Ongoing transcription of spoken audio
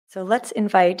So let's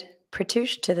invite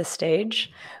Pratyush to the stage,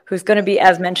 who's going to be,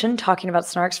 as mentioned, talking about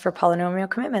SNARKs for polynomial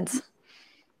commitments.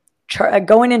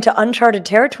 Going into uncharted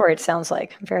territory, it sounds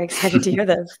like. I'm very excited to hear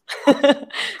this.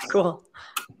 Cool.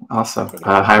 Awesome.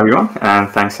 Hi, everyone, and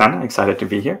thanks, Hannah. Excited to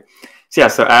be here.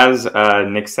 So as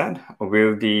Nick said,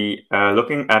 we'll be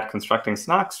looking at constructing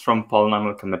SNARKs from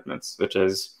polynomial commitments, which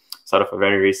is sort of a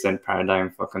very recent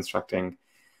paradigm for constructing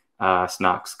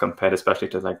SNARKs, compared especially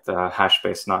to like the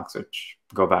hash-based SNARKs, which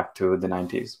go back to the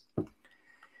 90s.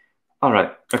 All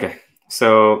right. Okay.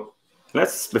 So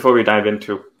before we dive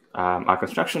into our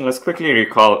construction, let's quickly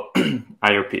recall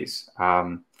IOPs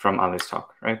from Ali's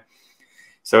talk, right?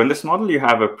 So in this model, you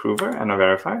have a prover and a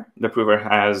verifier. The prover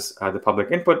has the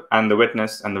public input and the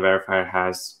witness, and the verifier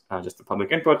has just the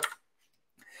public input.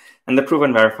 And the prover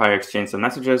and verifier exchange some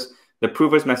messages. The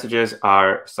prover's messages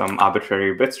are some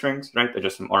arbitrary bit strings, right? They're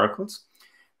just some oracles.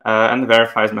 And the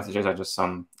verifier's messages are just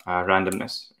some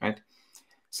randomness, right?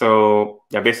 So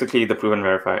yeah, basically the prover and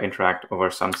verifier interact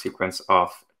over some sequence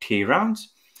of T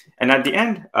rounds. And at the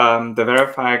end, the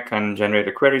verifier can generate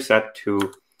a query set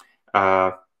to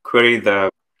query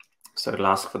so it'll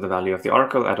ask for the value of the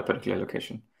oracle at a particular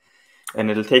location. And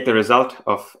it'll take the result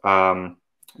of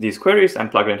these queries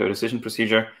and plug it into a decision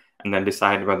procedure and then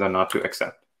decide whether or not to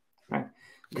accept, right?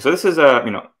 So this is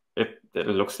it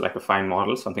looks like a fine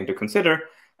model, something to consider.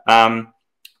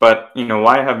 But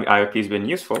why have IOPs been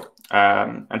useful?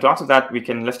 And to answer that,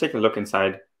 let's take a look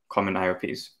inside common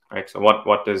IOPs, right? So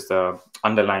what is the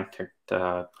underlying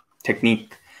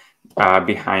technique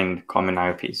behind common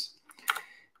IOPs?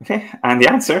 Okay, and the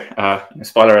answer,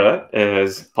 spoiler alert,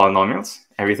 is polynomials.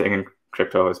 Everything in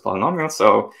crypto is polynomials,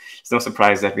 so it's no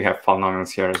surprise that we have polynomials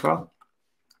here as well.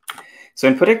 So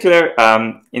in particular,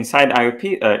 inside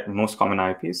IOP, most common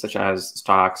IOPs, such as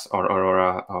SNARKs or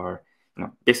Aurora, or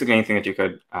basically anything that you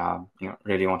could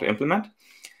really want to implement,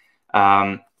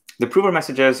 the prover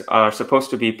messages are supposed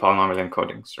to be polynomial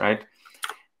encodings, right?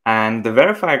 And the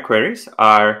verifier queries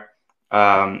are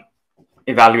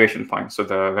evaluation points. So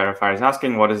the verifier is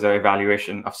asking, what is the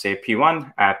evaluation of, say,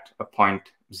 P1 at a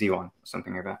point Z1,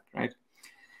 something like that, right?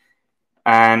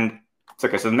 And it's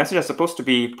okay. So the messages are supposed to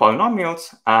be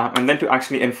polynomials. And then to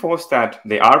actually enforce that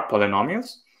they are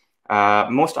polynomials,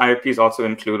 most IOPs also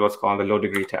include what's called the low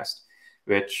degree test,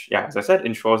 which, yeah, as I said,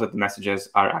 ensures that the messages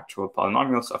are actual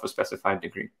polynomials of a specified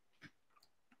degree.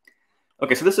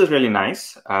 Okay, so this is really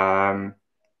nice. But,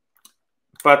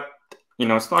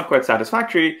 it's not quite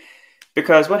satisfactory,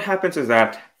 because what happens is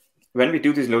that when we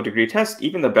do these low degree tests,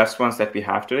 even the best ones that we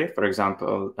have today, for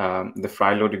example, the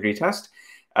Fry low degree test,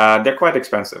 they're quite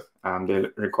expensive. They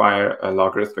require a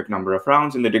logarithmic number of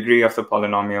rounds in the degree of the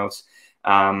polynomials,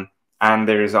 and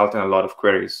they result in a lot of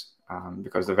queries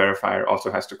because the verifier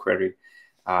also has to query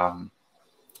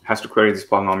these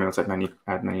polynomials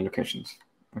at many locations.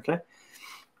 Okay.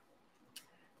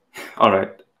 All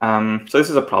right. So this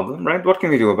is a problem, right? What can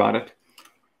we do about it?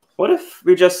 What if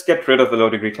we just get rid of the low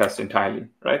degree test entirely,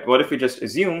 right? What if we just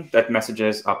assume that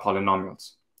messages are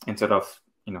polynomials instead of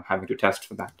having to test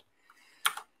for that?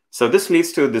 So this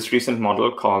leads to this recent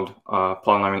model called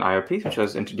polynomial IOP, which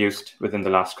was introduced within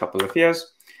the last couple of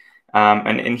years.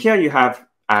 And in here you have,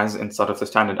 as in sort of the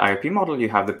standard IOP model, you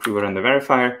have the prover and the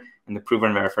verifier, and the prover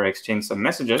and verifier exchange some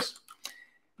messages.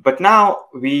 But now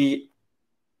we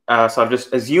sort of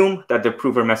just assume that the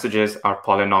prover messages are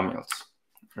polynomials,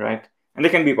 right? And they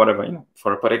can be whatever,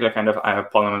 for a particular kind of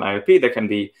polynomial IOP, they can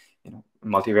be,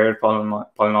 multivariate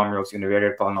polynomials,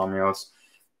 univariate polynomials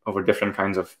over different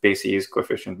kinds of bases,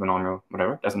 coefficient, monomial,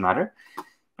 whatever, doesn't matter.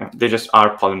 They just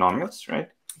are polynomials, right?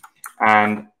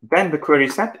 And then the query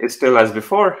set is still, as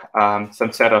before,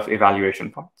 some set of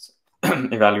evaluation points.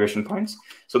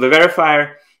 So the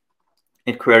verifier,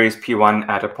 it queries P1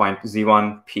 at a point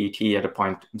Z1, PT at a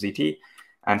point ZT,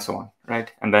 and so on,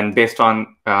 right? And then based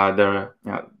on the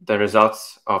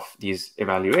results of these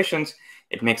evaluations,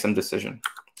 it makes some decision.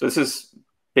 So this is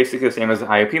basically the same as the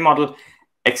IOP model,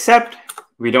 except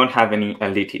we don't have any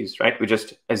LDTs, right? We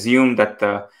just assume that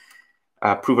the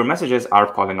prover messages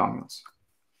are polynomials.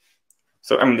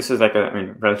 So this is like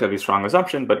a relatively strong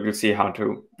assumption, but we'll see how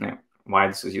to why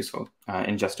this is useful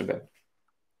in just a bit.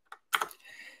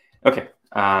 Okay.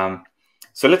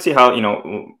 So let's see how,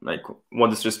 what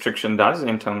this restriction does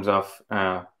in terms of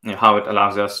how it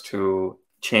allows us to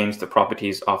change the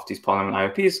properties of these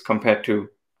polynomial IOPs compared to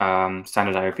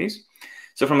standard IOPs.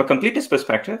 So from a completeness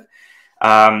perspective,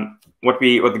 what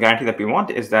the guarantee that we want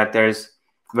is that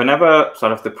whenever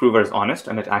sort of the prover is honest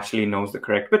and it actually knows the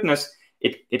correct witness,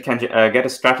 it can get a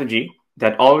strategy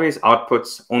that always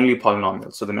outputs only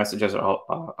polynomials. So the messages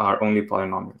are only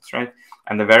polynomials, right?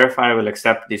 And the verifier will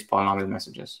accept these polynomial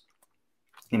messages.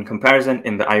 In comparison,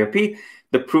 in the IOP,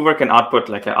 the prover can output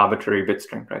like an arbitrary bit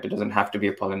string, right? It doesn't have to be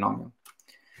a polynomial.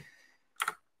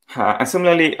 And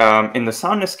similarly, in the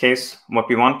soundness case, what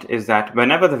we want is that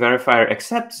whenever the verifier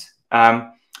accepts,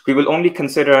 we will only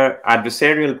consider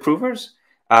adversarial provers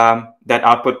that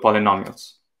output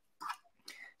polynomials.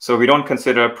 So we don't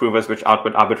consider provers which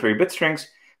output arbitrary bit strings.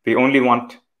 We only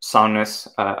want soundness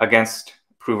against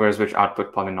provers which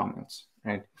output polynomials,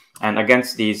 right? And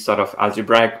against these sort of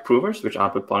algebraic provers which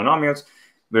output polynomials,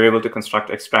 we're able to construct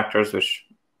extractors which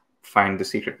find the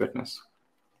secret witness.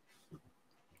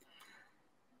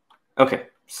 Okay,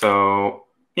 so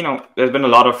there's been a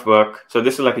lot of work. So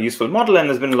this is like a useful model, and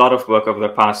there's been a lot of work over the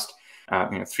past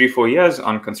 3-4 years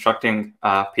on constructing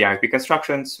PIOP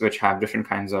constructions, which have different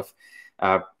kinds of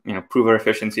prover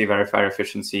efficiency, verifier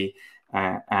efficiency,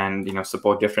 and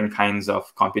support different kinds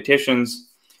of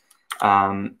computations.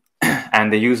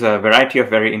 And they use a variety of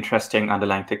very interesting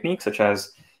underlying techniques, such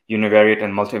as univariate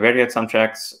and multivariate sum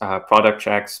checks, product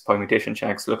checks, permutation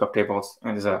checks, lookup tables.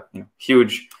 And there's a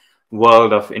huge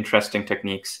world of interesting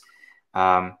techniques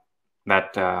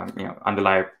that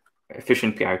underlie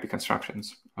efficient PIOP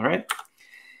constructions. All right,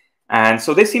 and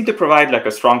so they seem to provide like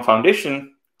a strong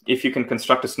foundation if you can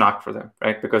construct a SNARK for them,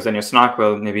 right? Because then your SNARK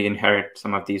will maybe inherit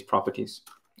some of these properties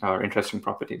or interesting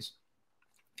properties.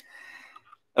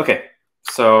 Okay,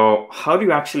 so how do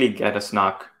you actually get a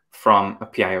SNARK from a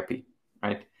PIOP,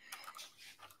 right?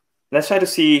 Let's try to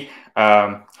see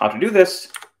how to do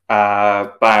this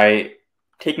by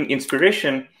taking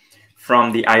inspiration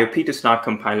from the IOP to SNARK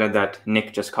compiler that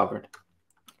Nick just covered,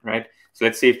 right? So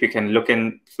let's see if we can look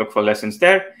for lessons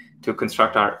there to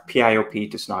construct our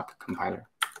PIOP to SNARK compiler.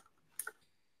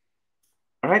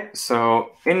 All right,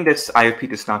 so in this IOP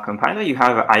to SNARK compiler, you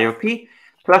have an IOP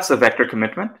plus a vector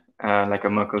commitment, like a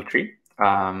Merkle tree.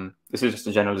 This is just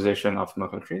a generalization of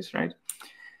Merkle trees, right?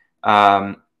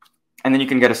 And then you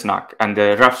can get a SNARK. And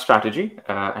the rough strategy,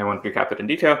 I won't recap it in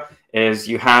detail, is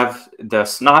you have the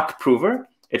SNARK prover.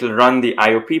 It'll run the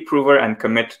IOP prover and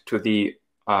commit to the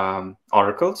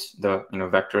oracles, the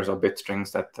vectors or bit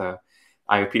strings that the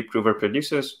IOP prover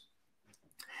produces.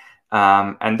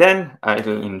 And then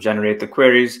it'll generate the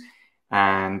queries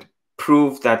and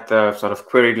prove that the sort of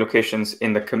queried locations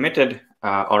in the committed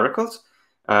oracles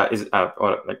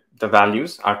or like the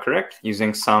values are correct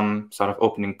using some sort of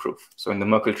opening proof. So in the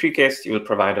Merkle tree case, you will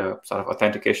provide a sort of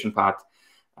authentication path.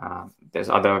 There's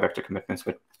other vector commitments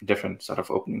with different sort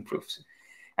of opening proofs.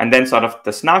 And then sort of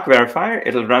the SNARK verifier,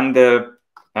 it'll run the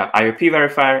IOP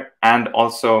verifier, and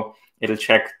also it'll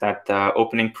check that the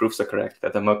opening proofs are correct,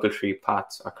 that the Merkle tree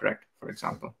paths are correct, for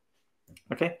example.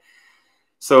 Okay.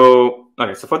 So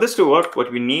for this to work,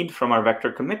 what we need from our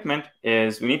vector commitment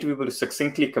is we need to be able to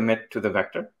succinctly commit to the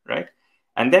vector, right?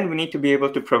 And then we need to be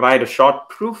able to provide a short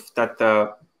proof that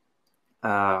the,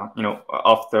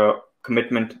 of the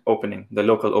commitment opening, the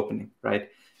local opening, right?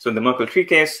 So in the Merkle tree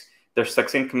case, the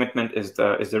succinct commitment is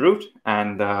the root,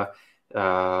 and the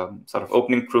sort of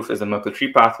opening proof is the Merkle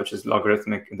tree path, which is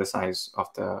logarithmic in the size of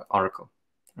the oracle,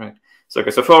 right? So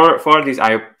okay, so for these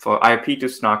IOP to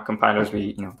SNARK compilers,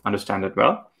 we understand it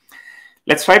well.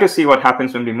 Let's try to see what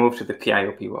happens when we move to the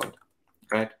PIOP world,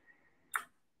 right?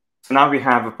 So now we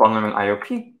have a polynomial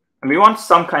IOP, and we want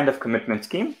some kind of commitment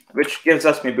scheme, which gives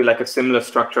us maybe like a similar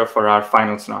structure for our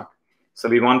final SNARK. So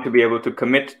we want to be able to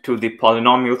commit to the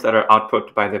polynomials that are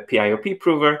output by the PIOP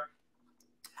prover,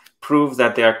 prove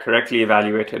that they are correctly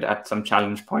evaluated at some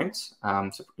challenge points.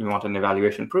 So we want an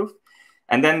evaluation proof.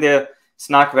 And then the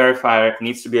SNARK verifier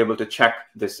needs to be able to check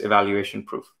this evaluation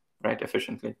proof, right,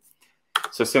 efficiently.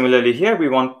 So similarly here,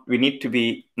 we need to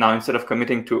be, now instead of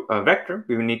committing to a vector,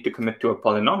 we will need to commit to a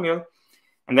polynomial.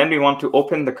 And then we want to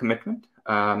open the commitment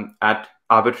at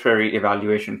arbitrary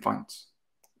evaluation points,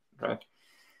 right?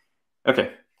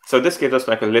 Okay, so this gives us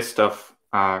like a list of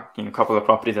a couple of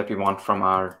properties that we want from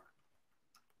our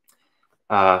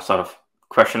sort of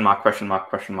question mark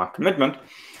commitment.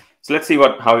 So let's see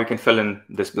how we can fill in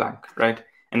this blank, right?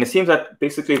 And it seems that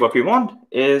basically what we want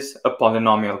is a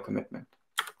polynomial commitment.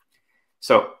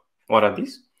 So what are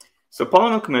these? So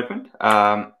polynomial commitment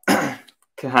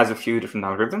has a few different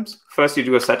algorithms. First, you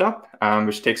do a setup,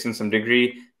 which takes in some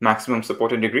degree, maximum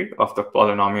supported degree of the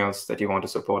polynomials that you want to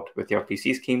support with your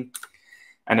PC scheme.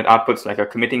 And it outputs like a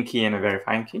committing key and a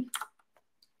verifying key.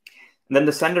 And then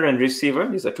the sender and receiver,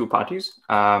 these are two parties,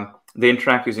 they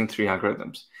interact using three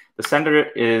algorithms. The sender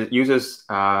uses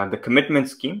the commitment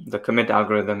scheme, the commit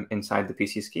algorithm inside the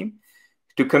PC scheme,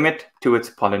 to commit to its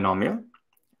polynomial,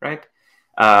 right?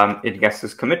 It gets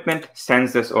this commitment,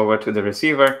 sends this over to the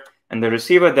receiver, and the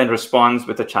receiver then responds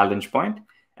with a challenge point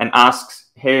and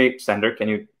asks, hey, sender, can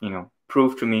you,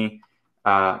 prove to me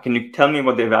can you tell me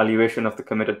what the evaluation of the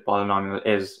committed polynomial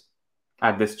is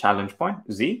at this challenge point,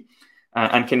 z?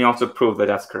 And can you also prove that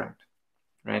that's correct,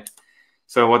 right?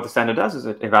 So what the standard does is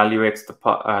it evaluates the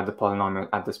polynomial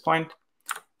at this point,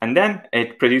 and then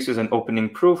it produces an opening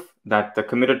proof that the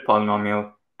committed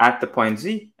polynomial at the point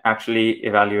z actually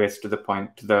evaluates to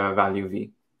the value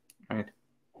v, right?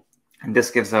 And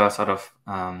this gives a sort of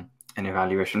an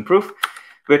evaluation proof,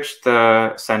 which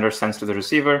the sender sends to the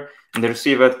receiver, and the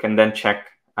receiver can then check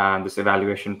this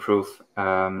evaluation proof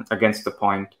against the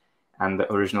point and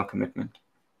the original commitment.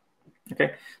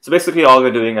 Okay, so basically all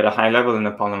we're doing at a high level in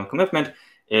a polynomial commitment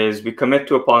is we commit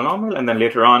to a polynomial, and then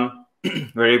later on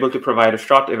we're able to provide a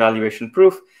short evaluation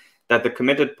proof that the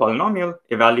committed polynomial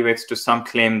evaluates to some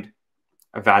claimed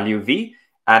value v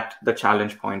at the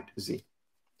challenge point z.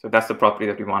 So that's the property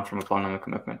that we want from a polynomial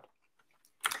commitment.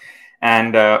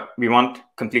 And we want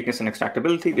completeness and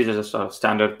extractability. These are just sort of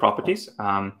standard properties,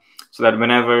 so that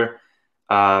whenever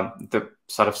the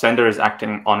sort of sender is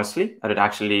acting honestly, that it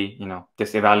actually,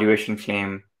 this evaluation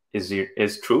claim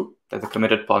is true, that the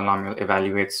committed polynomial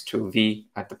evaluates to v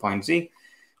at the point z,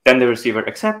 then the receiver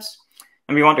accepts.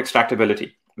 And we want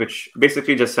extractability, which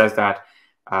basically just says that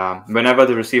whenever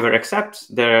the receiver accepts,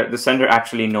 the sender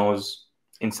actually knows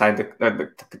inside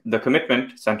the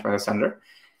commitment sent by the sender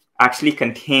actually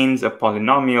contains a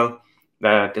polynomial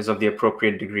that is of the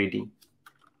appropriate degree d,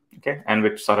 okay, and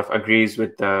which sort of agrees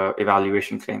with the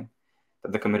evaluation claim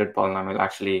that the committed polynomial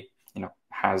actually,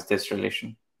 has this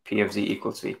relation p of z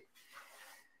equals v.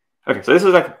 Okay, so this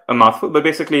is like a mouthful, but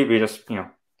basically we just,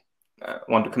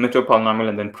 want to commit to a polynomial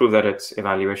and then prove that its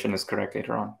evaluation is correct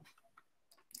later on.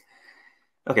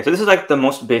 Okay, so this is like the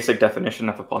most basic definition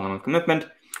of a polynomial commitment.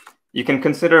 You can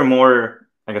consider more,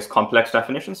 I guess, complex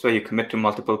definitions where you commit to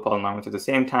multiple polynomials at the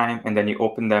same time, and then you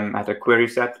open them at a query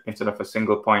set instead of a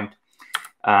single point.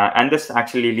 And this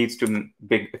actually leads to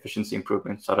big efficiency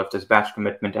improvements, sort of this batch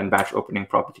commitment and batch opening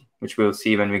property, which we'll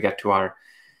see when we get to our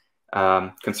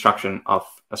construction of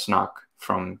a SNARK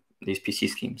from these PC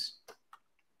schemes.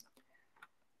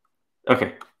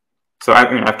 Okay, so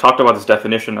I've talked about this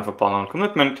definition of a polynomial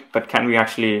commitment, but can we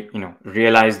actually,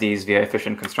 realize these via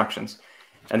efficient constructions?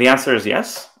 And the answer is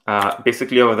yes.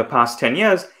 Basically, over the past 10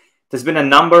 years, there's been a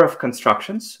number of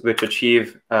constructions which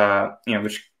achieve,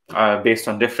 which are based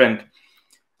on different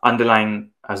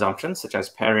underlying assumptions, such as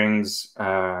pairings,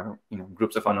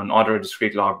 groups of unknown order,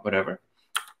 discrete log, whatever,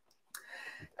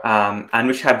 and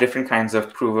which have different kinds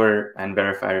of prover and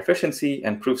verifier efficiency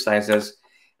and proof sizes,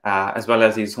 as well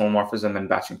as these homomorphism and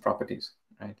batching properties,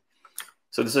 right?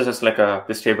 So this is just like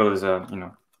this table is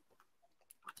a,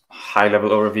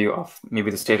 high-level overview of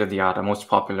maybe the state-of-the-art or most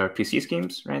popular PC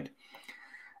schemes, right?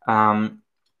 And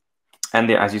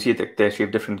as you see, they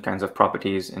achieve different kinds of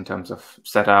properties in terms of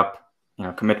setup,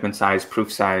 commitment size,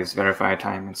 proof size, verifier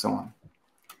time, and so on.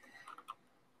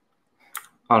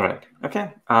 All right,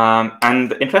 okay.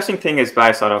 And the interesting thing is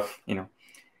by sort of,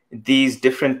 these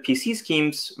different PC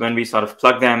schemes, when we sort of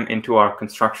plug them into our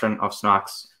construction of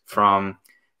SNARKs from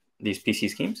these PC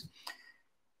schemes,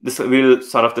 the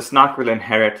SNARK will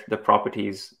inherit the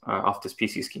properties of this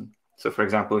PC scheme. So for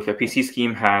example, if your PC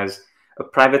scheme has a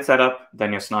private setup,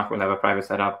 then your SNARK will have a private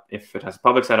setup. If it has a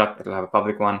public setup, it'll have a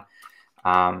public one.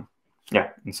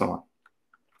 Yeah, and so on.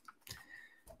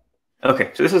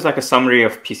 Okay, so this is like a summary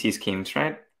of PC schemes,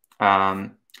 right?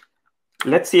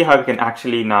 Let's see how we can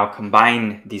actually now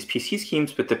combine these PC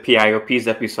schemes with the PIOPs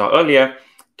that we saw earlier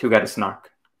to get a SNARK.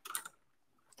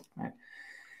 Right.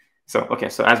 So, okay,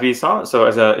 so as we saw,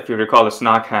 if you recall, a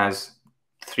SNARK has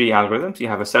 3 algorithms. You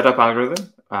have a setup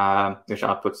algorithm, which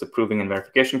outputs the proving and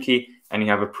verification key, and you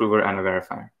have a prover and a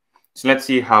verifier. So let's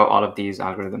see how all of these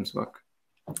algorithms work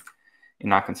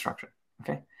in our construction.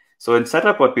 Okay, so in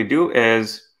setup, what we do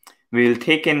is we'll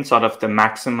take in sort of the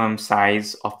maximum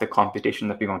size of the computation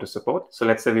that we want to support. So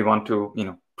let's say we want to,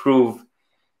 prove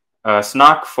a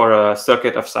SNARK for a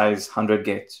circuit of size 100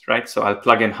 gates, right? So I'll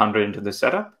plug in 100 into the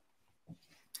setup,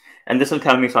 and this will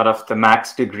tell me sort of the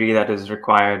max degree that is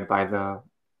required by the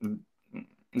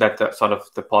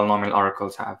polynomial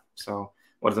oracles have. So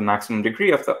what is the maximum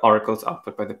degree of the oracles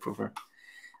output by the prover?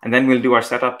 And then we'll do our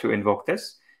setup to invoke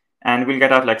this. And we'll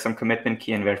get out like some commitment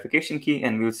key and verification key,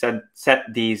 and we'll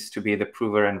set these to be the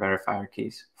prover and verifier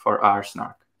keys for our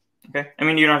SNARK. Okay, I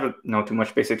mean, you don't have to know too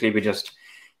much. Basically, we just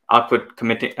output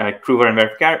prover and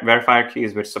verifier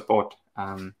keys which support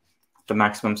the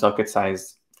maximum circuit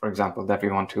size, for example, that we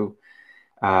want to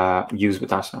use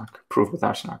with our SNARK, prove with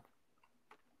our SNARK.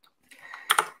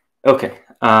 Okay,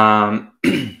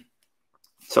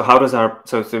 so how does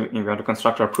we want to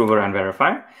construct our prover and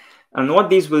verifier. And what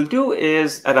these will do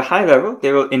is, at a high level,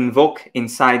 they will invoke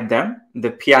inside them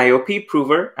the PIOP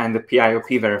prover and the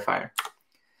PIOP verifier.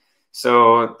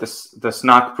 So the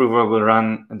SNARK prover will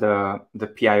run the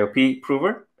PIOP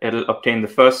prover. It'll obtain the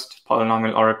first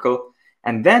polynomial oracle,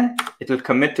 and then it'll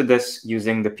commit to this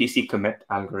using the PC commit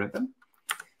algorithm.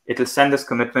 It'll send this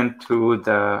commitment to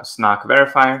the SNARK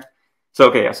verifier. So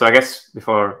okay, so I guess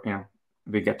before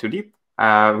we get too deep,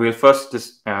 we'll first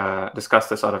discuss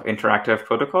the sort of interactive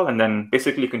protocol, and then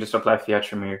basically you can just apply fiat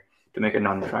Shamir to make it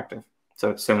non-interactive.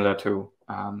 So it's similar to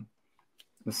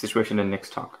the situation in Nick's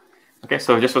talk. Okay,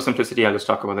 so just for simplicity, I'll just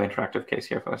talk about the interactive case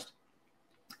here first.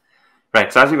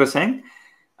 Right, so as we were saying,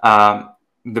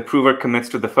 the prover commits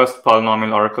to the first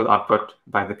polynomial oracle output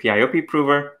by the PIOP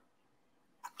prover.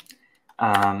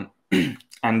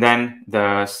 And then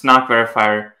the SNARK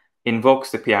verifier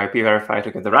invokes the PIOP verifier to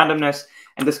get the randomness.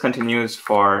 And this continues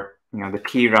for the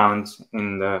T rounds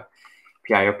in the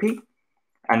PIOP.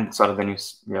 And sort of then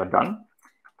you're done.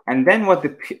 And then what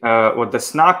the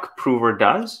SNARK prover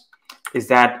does is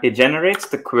that it generates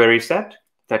the query set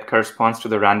that corresponds to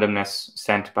the randomness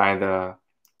sent by the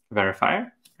verifier,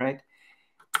 right?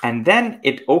 And then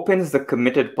it opens the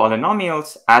committed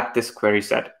polynomials at this query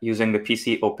set using the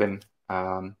PC open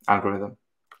algorithm,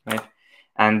 right?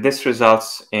 And this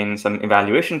results in some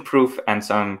evaluation proof and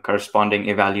some corresponding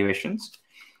evaluations,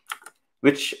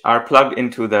 which are plugged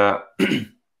into the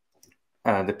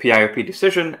the PIOP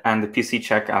decision and the PC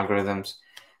check algorithms.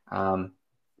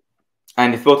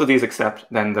 And if both of these accept,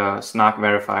 then the SNARK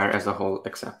verifier as a whole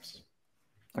accepts.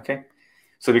 Okay,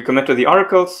 so we commit to the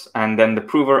oracles, and then the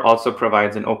prover also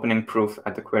provides an opening proof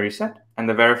at the query set, and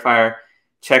the verifier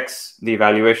checks the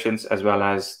evaluations as well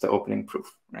as the opening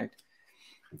proof, right?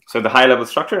 So the high-level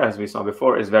structure, as we saw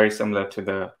before, is very similar to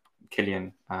the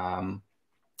Killian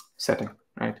setting,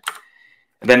 right?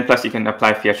 And then plus you can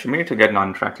apply fiat Shamir to get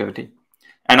non-interactivity.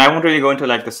 And I won't really go into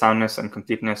like the soundness and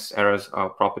completeness errors or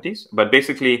properties, but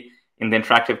basically in the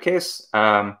interactive case,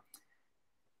 the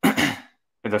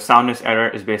soundness error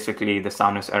is basically the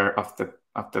soundness error of the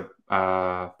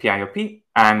PIOP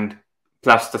and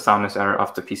plus the soundness error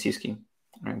of the PC scheme,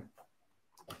 right?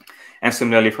 And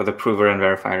similarly for the prover and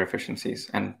verifier efficiencies.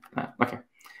 And okay,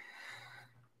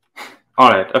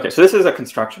 all right, okay. So this is a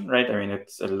construction, right? I mean,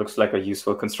 it looks like a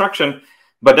useful construction,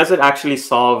 but does it actually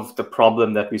solve the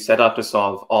problem that we set out to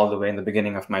solve all the way in the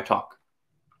beginning of my talk?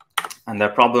 And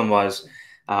that problem was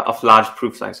of large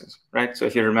proof sizes, right? So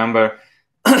if you remember,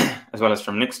 as well as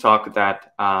from Nick's talk,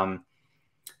 that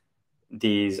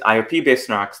these IOP-based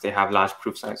SNARKs, they have large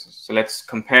proof sizes. So let's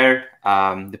compare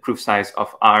the proof size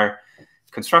of our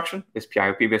construction, this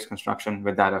PIOP-based construction,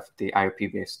 with that of the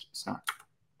IOP-based SNARK.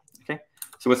 Okay,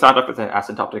 so we'll start off with an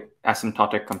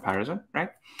asymptotic comparison, right?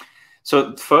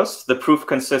 So first, the proof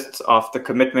consists of the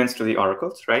commitments to the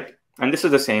oracles, right? And this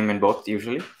is the same in both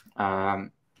usually.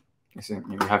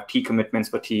 You have T commitments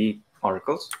for T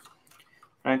oracles,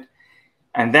 right?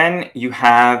 And then you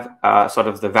have sort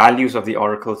of the values of the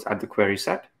oracles at the query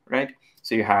set, right?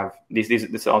 So you have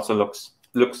this also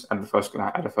looks at the first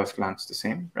glance the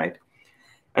same, right?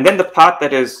 And then the part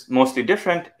that is mostly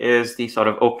different is the sort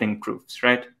of opening proofs,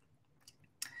 right?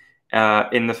 For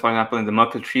example, in the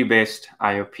Merkle tree-based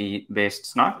IOP-based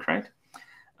SNARK, right?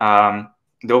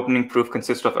 The opening proof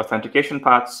consists of authentication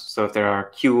paths. So if there are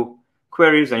Q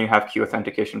queries, then you have Q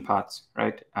authentication paths,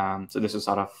 right? So this is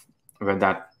sort of where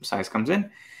that size comes in.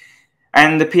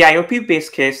 And the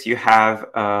PIOP-based case, you have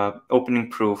opening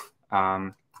proof,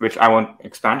 which I won't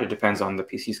expand. It depends on the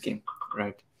PC scheme,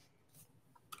 right?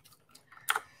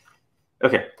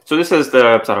 Okay, so this is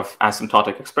the sort of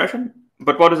asymptotic expression.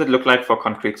 But what does it look like for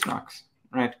concrete SNARKs,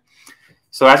 right?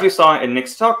 So as we saw in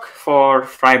Nick's talk, for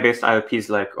Fry-based IOPs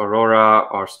like Aurora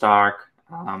or Stark,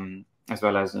 as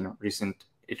well as recent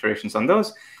iterations on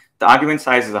those, the argument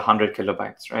size is 100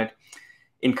 kilobytes, right?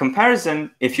 In comparison,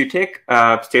 if you take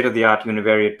state-of-the-art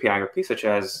univariate PIOP, such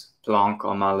as Plonk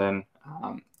or Mullen,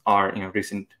 or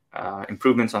recent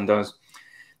improvements on those,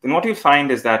 then what you'll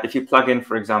find is that if you plug in,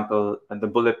 for example, the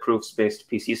bulletproofs-based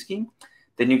PC scheme,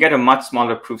 then you get a much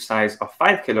smaller proof size of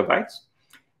 5 kilobytes.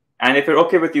 And if you're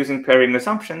OK with using pairing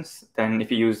assumptions, then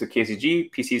if you use the KZG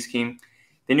PC scheme,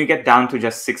 then you get down to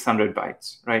just 600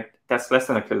 bytes, right? That's less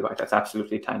than a kilobyte. That's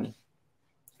absolutely tiny.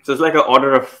 So it's like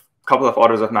a couple of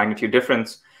orders of magnitude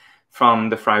difference from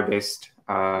the Fry-based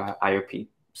IOP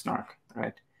SNARK,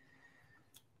 right?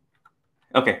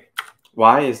 OK,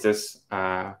 why is this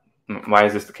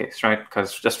the case, right?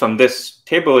 Because just from this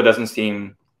table, it doesn't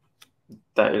seem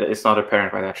that it's not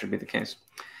apparent why that should be the case.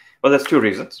 Well, there's two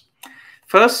reasons.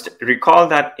 First, recall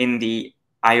that in the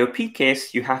IOP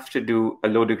case, you have to do a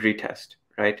low degree test,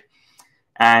 right?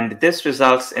 And this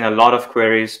results in a lot of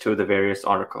queries to the various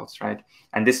oracles, right?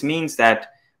 And this means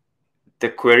that the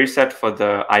query set for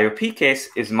the IOP case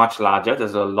is much larger.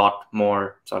 There's a lot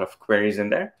more sort of queries in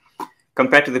there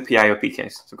compared to the PIOP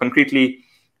case. So concretely,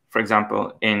 for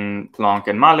example, in Plonk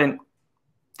and Marlin,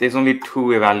 there's only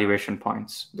 2 evaluation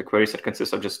points. The query set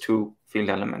consists of just 2 field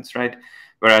elements, right?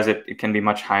 Whereas it can be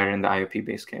much higher in the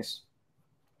IOP-based case.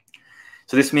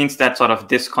 So this means that sort of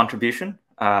this contribution,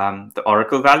 the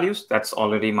oracle values, that's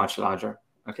already much larger,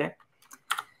 okay?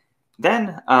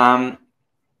 Then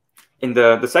in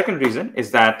the second reason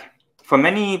is that for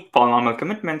many polynomial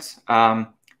commitments, the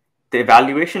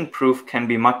evaluation proof can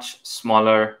be much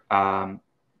smaller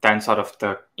than sort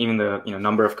of even the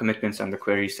number of commitments and the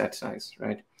query set size,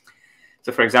 right?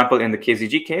 So for example, in the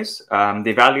KZG case, the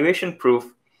evaluation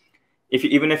proof,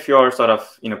 even if you're sort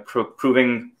of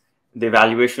proving the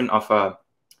evaluation of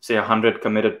say 100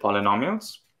 committed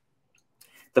polynomials,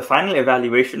 the final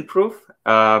evaluation proof,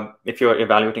 if you're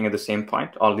evaluating at the same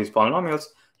point all these polynomials,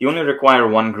 you only require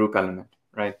 1 group element,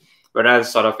 right?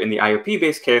 Whereas sort of in the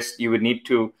IOP-based case, you would need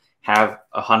to have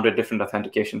 100 different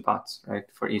authentication paths, right,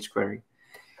 for each query.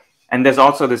 And there's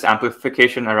also this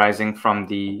amplification arising from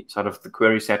the sort of the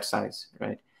query set size,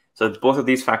 right? So both of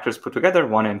these factors put together,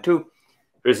 1 and 2,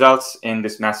 results in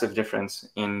this massive difference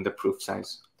in the proof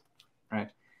size,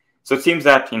 right? So it seems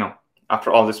that,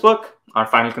 after all this work, our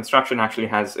final construction actually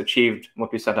has achieved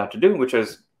what we set out to do, which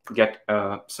is get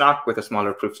a SNARK with a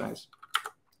smaller proof size,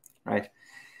 right?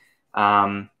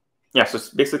 Yeah, so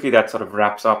basically that sort of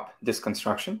wraps up this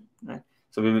construction, right?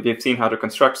 So we've seen how to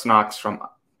construct SNARKs from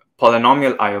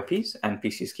polynomial IOPs and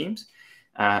PC schemes.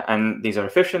 And these are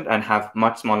efficient and have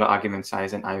much smaller argument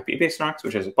size than IOP-based SNARKs,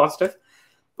 which is a positive.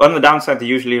 But on the downside, they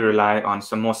usually rely on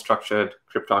some more structured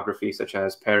cryptography, such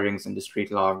as pairings and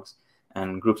discrete logs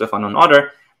and groups of unknown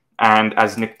order. And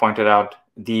as Nick pointed out,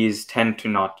 these tend to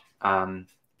not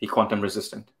be quantum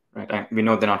resistant, right? And we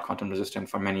know they're not quantum resistant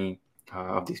for many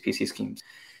of these PC schemes.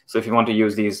 So if you want to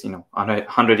use these,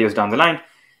 100 years down the line,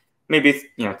 maybe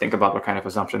think about what kind of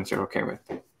assumptions you're okay with.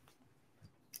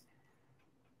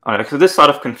 All right, so this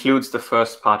sort of concludes the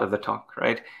first part of the talk,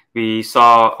 right? We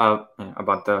saw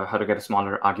about how to get a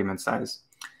smaller argument size.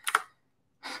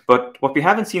 But what we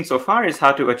haven't seen so far is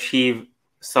how to achieve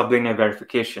sublinear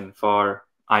verification for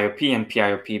IOP and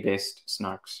PIOP-based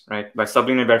SNARKs, right? By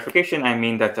sublinear verification, I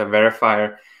mean that the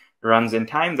verifier runs in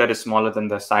time that is smaller than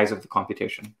the size of the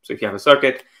computation. So if you have a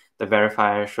circuit, the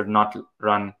verifier should not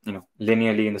run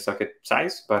linearly in the circuit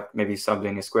size, but maybe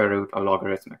sublinear square root or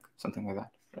logarithmic, something like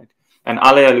that, right? And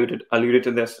Ale alluded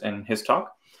to this in his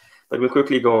talk, but we'll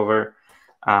quickly go over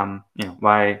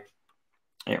why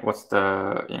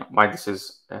why this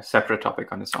is a separate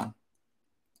topic on its own.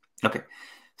 Okay,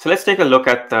 so let's take a look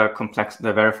at the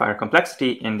verifier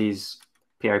complexity in these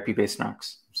PIP-based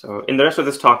SNARKs. So in the rest of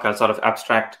this talk, I'll sort of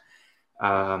abstract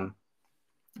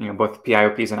both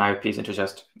PIOPs and IOPs into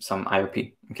just some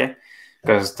IOP, okay?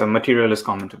 Because the material is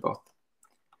common to both.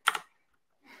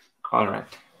 All right.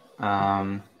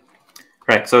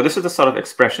 Right, so this is the sort of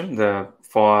expression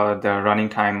for the running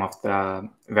time of the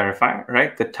verifier,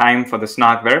 right? The time for the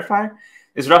SNARK verifier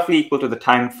is roughly equal to the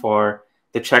time for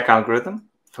the check algorithm,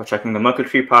 for checking the Merkle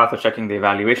tree path or checking the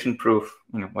evaluation proof,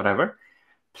 whatever,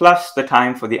 plus the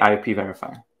time for the IOP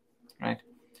verifier, right?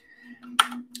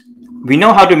 We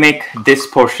know how to make this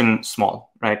portion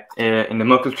small, right? In the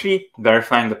Merkle tree,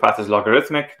 verifying the path is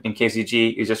logarithmic. In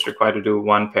KZG, you just require to do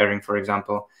 1 pairing, for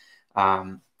example.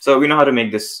 So we know how to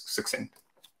make this succinct.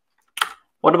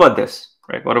 What about this,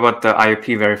 right? What about the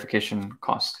IOP verification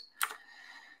cost?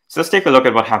 So let's take a look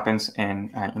at what happens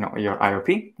in your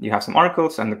IOP. You have some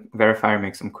oracles and the verifier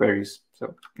makes some queries.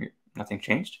 So nothing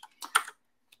changed.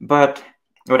 But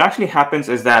what actually happens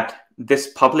is that this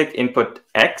public input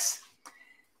X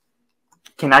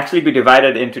can actually be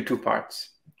divided into 2 parts.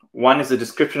 One is the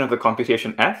description of the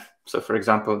computation F. So for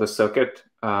example, the circuit,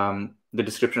 the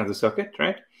description of the circuit,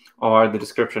 right? Or the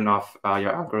description of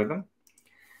your algorithm,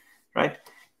 right?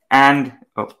 And,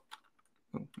 where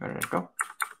did it go?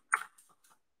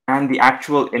 And the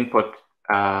actual input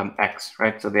X,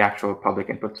 right? So the actual public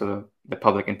input, so the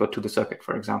public input to the circuit,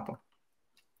 for example,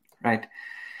 right?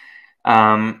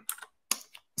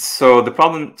 So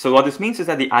what this means is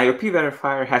that the IOP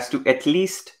verifier has to at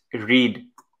least read,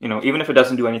 even if it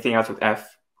doesn't do anything else with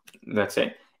F, let's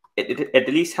say, it at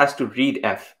least has to read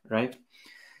F, right?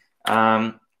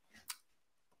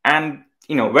 And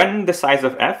when the size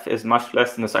of F is much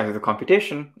less than the size of the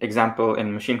computation, example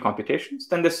in machine computations,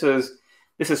 then this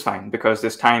is fine because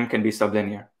this time can be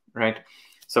sublinear, right?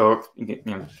 So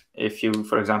if you,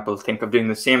 for example, think of doing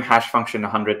the same hash function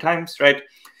 100 times, right?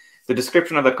 The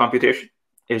description of the computation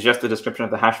is just the description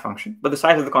of the hash function, but the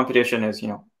size of the computation is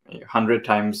 100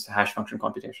 times the hash function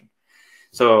computation.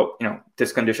 So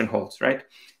this condition holds, right?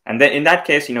 And then in that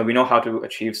case, we know how to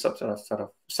achieve sort of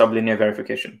sublinear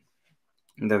verification.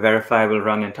 The verify will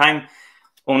run in time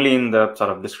only in the sort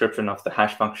of description of the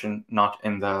hash function, not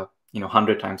in the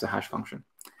 100 times the hash function.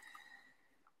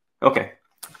 Okay,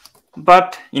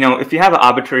 but if you have an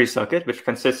arbitrary circuit which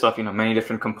consists of many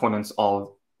different components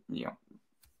all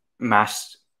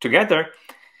mashed together,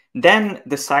 then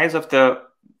the size of the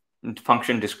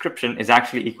function description is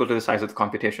actually equal to the size of the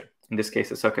computation. In this case,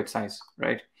 the circuit size,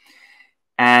 right?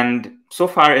 And so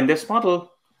far in this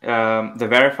model, the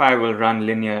verify will run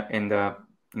linear in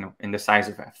the size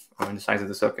of f, or in the size of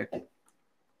the circuit,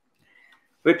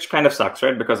 which kind of sucks,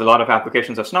 right? Because a lot of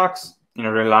applications of SNARKs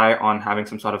rely on having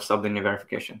some sort of sublinear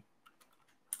verification.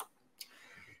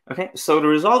 Okay, so to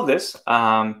resolve this,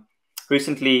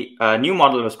 recently a new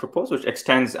model was proposed which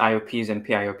extends IOPs and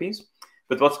PIOPs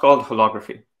with what's called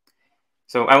holography.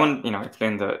 So I won't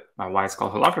explain why it's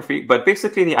called holography, but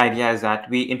basically the idea is that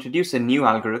we introduce a new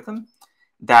algorithm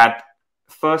that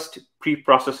first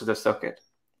pre-processes the circuit,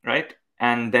 right?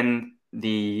 And then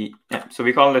so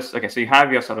we call this, okay, so you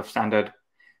have your sort of standard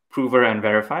prover and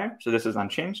verifier. So this is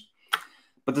unchanged.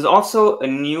 But there's also a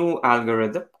new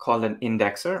algorithm called an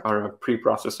indexer or a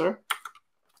preprocessor,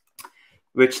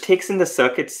 which takes in the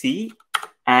circuit C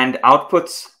and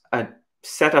outputs a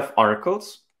set of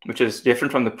oracles, which is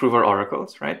different from the prover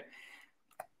oracles, right?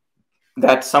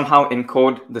 That somehow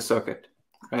encode the circuit,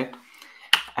 right?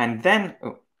 And then,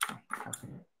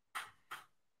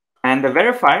 and the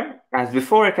verifier, as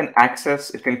before, it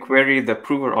can query the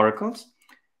prover oracles,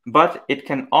 but it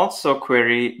can also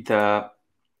query the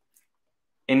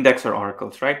indexer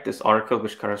oracles, right? This oracle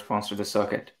which corresponds to the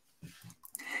circuit.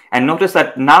 And notice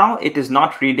that now it is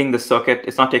not reading the circuit,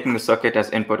 it's not taking the circuit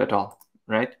as input at all,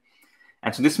 right?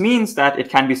 And so this means that it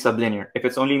can be sublinear. If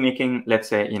it's only making, let's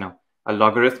say, a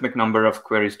logarithmic number of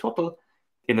queries total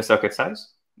in the circuit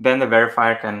size, then the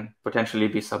verifier can potentially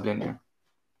be sublinear,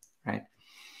 right?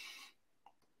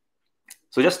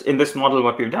 So just in this model,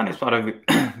 what we've done is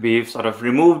we've sort of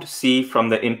removed C from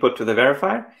the input to the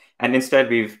verifier, and instead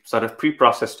we've sort of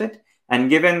pre-processed it and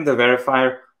given the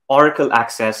verifier oracle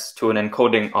access to an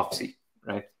encoding of C,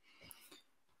 right?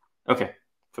 Okay,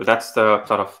 so that's the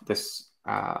sort of this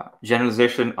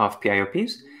generalization of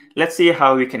PIOPs. Let's see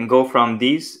how we can go from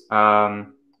these, I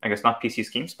guess not PC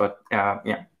schemes, but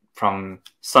yeah, from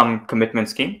some commitment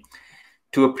scheme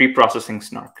to a pre-processing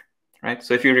SNARK, right?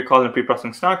 So if you recall in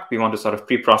pre-processing SNARK, we want to sort of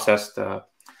pre-process the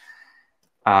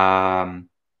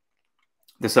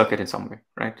circuit in some way,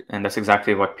 right? And that's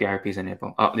exactly what PIOPs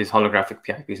enable, these holographic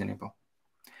PIOPs enable.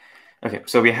 Okay,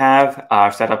 so we have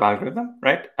our setup algorithm,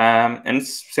 right? And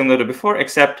it's similar to before,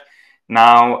 except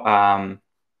now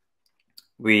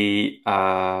we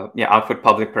output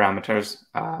public parameters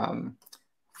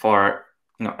for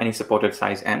any supported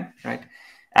size n, right?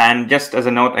 And just as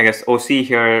a note, I guess OC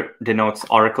here denotes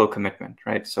oracle commitment,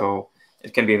 right? So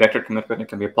it can be a vector commitment, it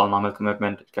can be a polynomial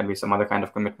commitment, it can be some other kind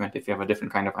of commitment if you have a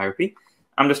different kind of IOP.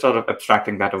 I'm just sort of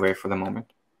abstracting that away for the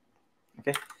moment.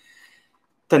 Okay.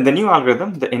 Then the new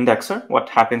algorithm, the indexer, what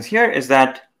happens here is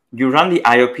that you run the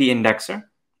IOP indexer,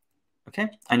 okay,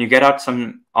 and you get out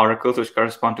some oracles which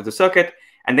correspond to the circuit,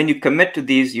 and then you commit to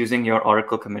these using your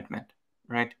oracle commitment,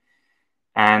 right?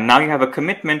 And now you have a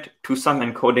commitment to some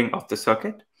encoding of the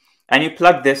circuit, and you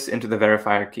plug this into the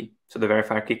verifier key. So the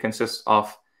verifier key consists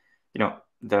of,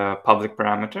 the public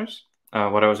parameters,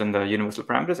 what was in the universal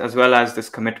parameters, as well as this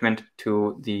commitment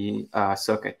to the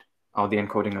circuit or the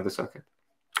encoding of the circuit.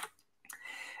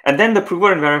 And then the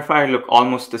prover and verifier look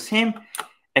almost the same,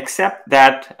 except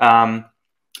that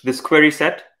this query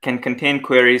set can contain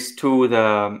queries to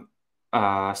the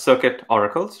circuit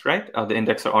oracles, right, the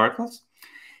indexer oracles.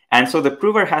 And so the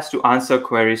prover has to answer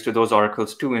queries to those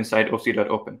oracles too inside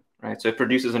oc.open, right? So it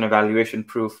produces an evaluation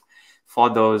proof for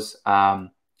those,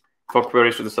 for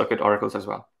queries to the circuit oracles as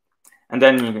well. And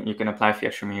then you can apply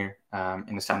Fiat-Shamir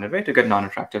in the standard way to get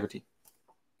non-retroactivity.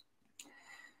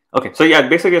 Okay, so yeah,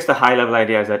 basically just the high-level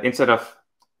idea is that instead of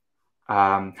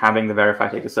having the verifier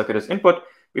take the circuit as input,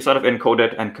 we sort of encode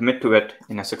it and commit to it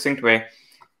in a succinct way,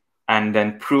 and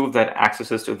then prove that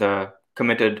accesses to the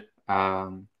committed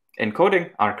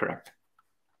encoding are correct.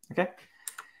 Okay,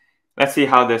 let's see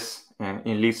how this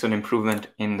leads to an improvement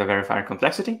in the verifier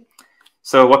complexity.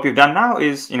 So what we've done now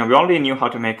is, we already knew how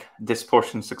to make this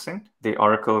portion succinct, the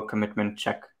oracle commitment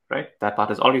check, right? That part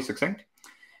is already succinct.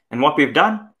 And what we've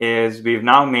done is we've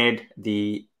now made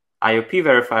the IOP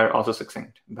verifier also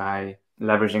succinct by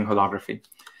leveraging holography.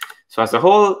 So as a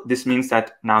whole, this means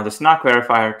that now the SNARK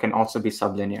verifier can also be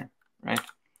sublinear, right?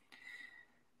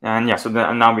 And yeah, so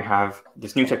now we have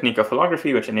this new technique of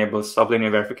holography, which enables sublinear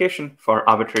verification for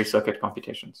arbitrary circuit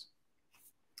computations.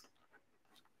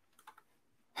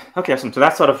 Okay, so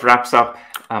that sort of wraps up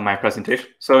my presentation.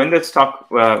 So in this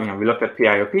talk, we looked at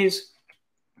PIOPs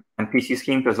and PC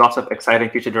schemes. There's lots of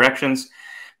exciting future directions.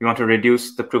 We want to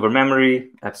reduce the prover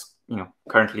memory. That's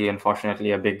currently,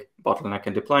 unfortunately, a big bottleneck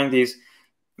in deploying these.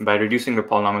 By reducing the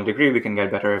polynomial degree, we can get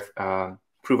better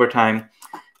prover time.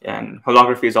 And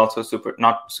holography is also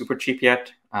not super cheap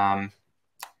yet. And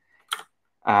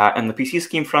the PC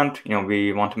scheme front,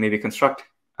 we want to maybe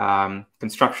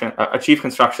achieve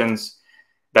constructions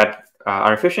that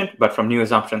are efficient, but from new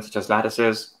assumptions such as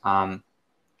lattices.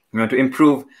 We want to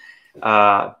improve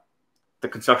the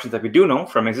constructions that we do know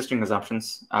from existing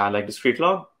assumptions, like discrete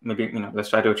log. Maybe let's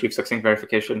try to achieve succinct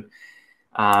verification,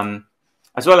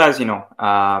 as well as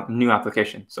new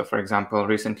applications. So, for example,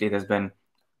 recently there's been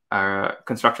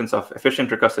constructions of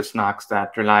efficient recursive SNARKs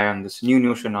that rely on this new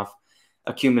notion of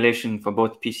accumulation for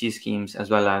both PC schemes as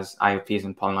well as IOPs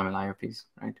and polynomial IOPs,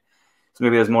 right? So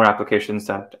maybe there's more applications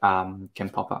that can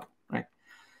pop up, right?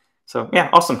 So yeah,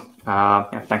 awesome.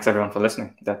 Yeah, thanks everyone for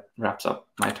listening. That wraps up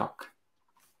my talk.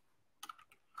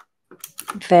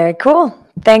 Very cool.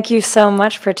 Thank you so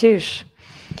much, Pratyush.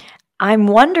 I'm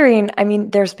wondering, I mean,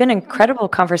 there's been incredible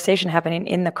conversation happening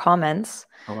in the comments.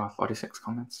 Oh, wow, 46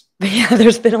 comments. Yeah,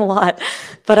 there's been a lot.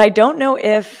 But I don't know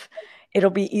if it'll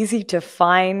be easy to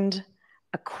find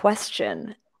a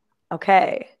question.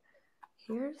 Okay.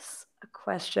 Here's a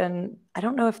question. I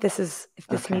don't know if this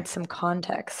needs some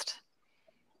context.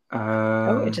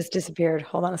 Oh, it just disappeared.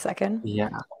 Hold on a second. Yeah.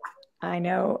 I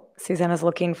know Susanna's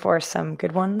looking for some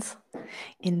good ones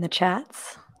in the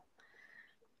chats.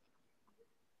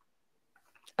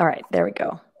 All right, there we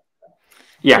go.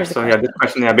 Yeah, so yeah, this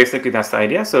question, yeah, basically that's the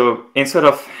idea. So instead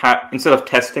of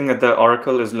testing that the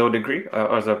oracle is low degree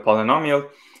or the polynomial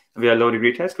via low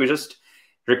degree test, we just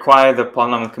require the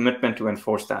polynomial commitment to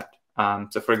enforce that.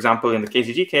 So for example, in the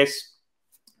KZG case,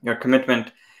 your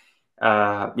commitment,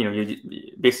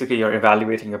 you're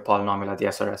evaluating your polynomial at the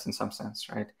SRS in some sense,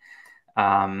 right?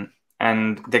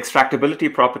 And the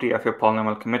extractability property of your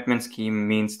polynomial commitment scheme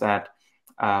means that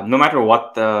no matter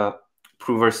what the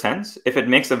prover sends, if it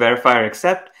makes a verifier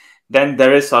accept, then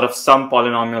there is sort of some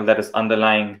polynomial that is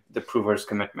underlying the prover's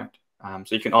commitment.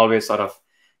 So you can always sort of,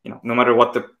 no matter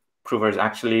what the prover is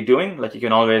actually doing, like you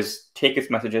can always take its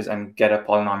messages and get a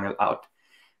polynomial out.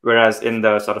 Whereas in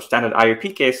the sort of standard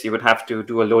IOP case, you would have to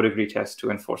do a low degree test to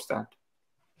enforce that.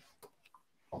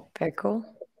 Very cool.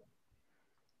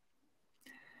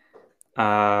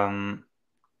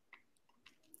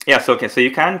 Yeah, so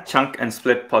you can chunk and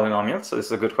split polynomials. So this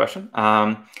is a good question.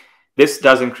 This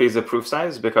does increase the proof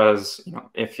size because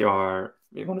if you want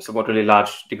to support really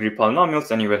large degree polynomials,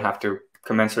 then you would have to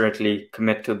commensurately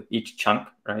commit to each chunk,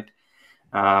 right?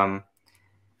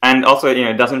 And also,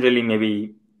 it doesn't really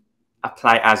maybe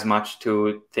apply as much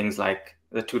to things like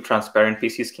the two transparent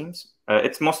PC schemes.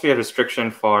 It's mostly a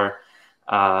restriction for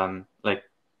like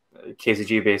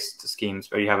KZG-based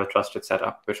schemes where you have a trusted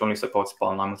setup, which only supports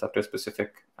polynomials up to a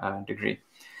specific degree.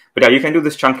 But yeah, you can do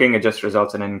this chunking. It just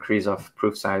results in an increase of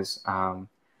proof size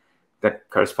that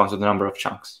corresponds with the number of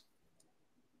chunks.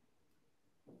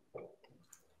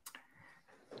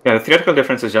 Yeah, the theoretical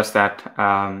difference is just that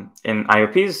in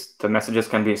IOPs, the messages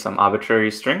can be some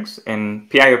arbitrary strings. In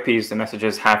PIOPs, the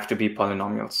messages have to be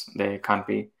polynomials. They can't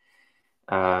be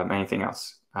anything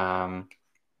else.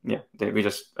 Yeah, we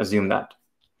just assume that.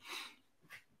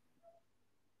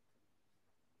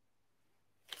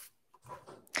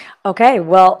 Okay,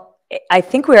 well, I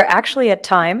think we're actually at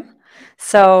time.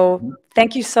 So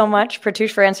thank you so much,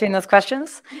 Pratyush, for answering those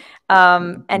questions.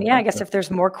 And yeah, I guess if there's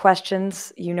more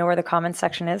questions, you know where the comments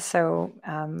section is. So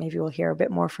maybe we'll hear a bit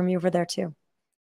more from you over there too.